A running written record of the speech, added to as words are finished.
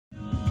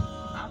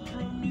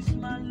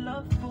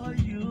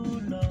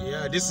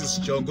Yeah, this is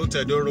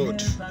Sangotedo Road.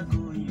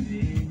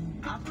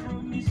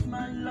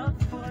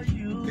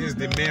 This is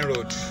the main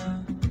road.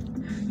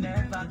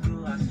 Never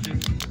go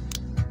astray.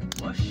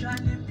 What shall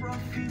it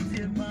profit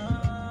a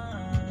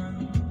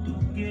man to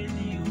gain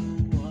you?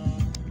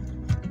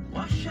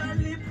 What shall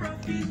it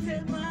profit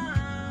a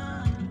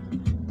man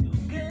to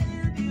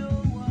gain you?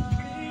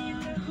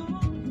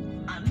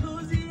 And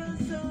lose your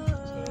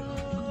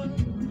soul.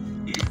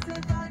 It's a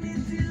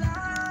vanity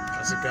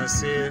life. As you can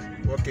see,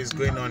 work is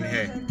going on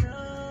here.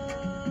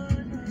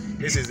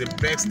 This is the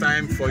best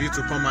time for you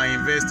to come and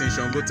invest in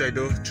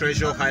Sangotedo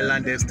Treasure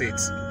Highland Estate,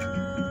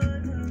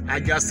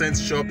 adjacent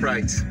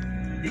Shoprite.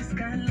 This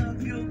kind of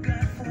love you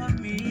got for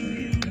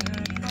me.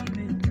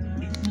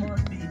 It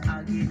must be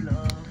ugly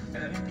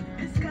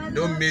love.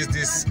 Don't miss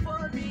this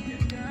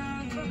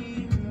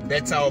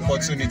better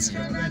opportunity.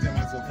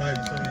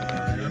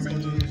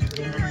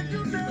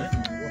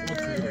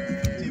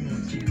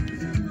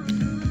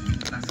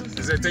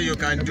 It's a thing you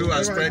can do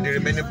and spread the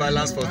remaining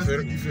balance for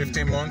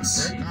 15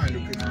 months.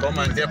 Come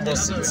and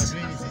deposit.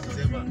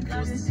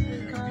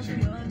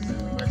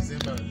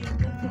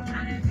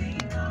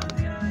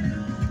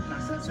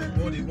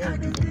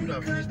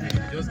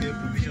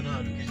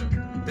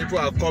 People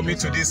are coming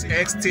to this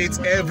estate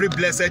every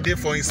blessed day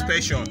for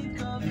inspection.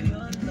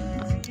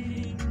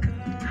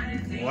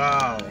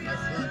 Wow.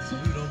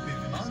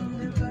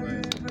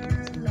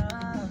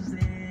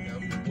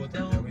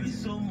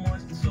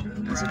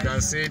 As you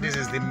can see, this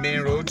is the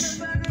main road.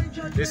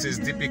 This is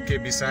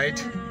DPK beside.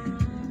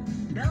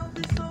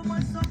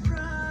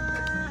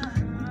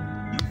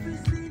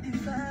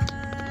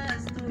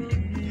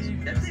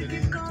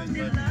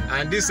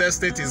 And this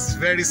estate is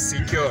very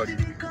secured.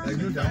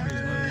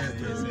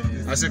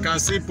 As you can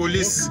see,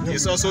 police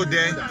is also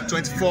there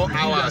 24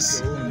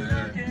 hours.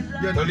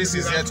 Police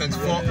is here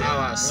 24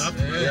 hours.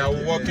 They are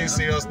working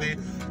seriously.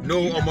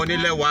 No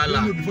omonile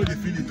wala.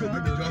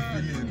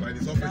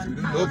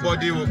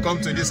 Nobody will come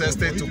to this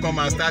estate to come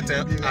and start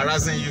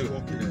harassing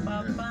you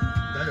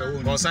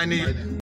concerning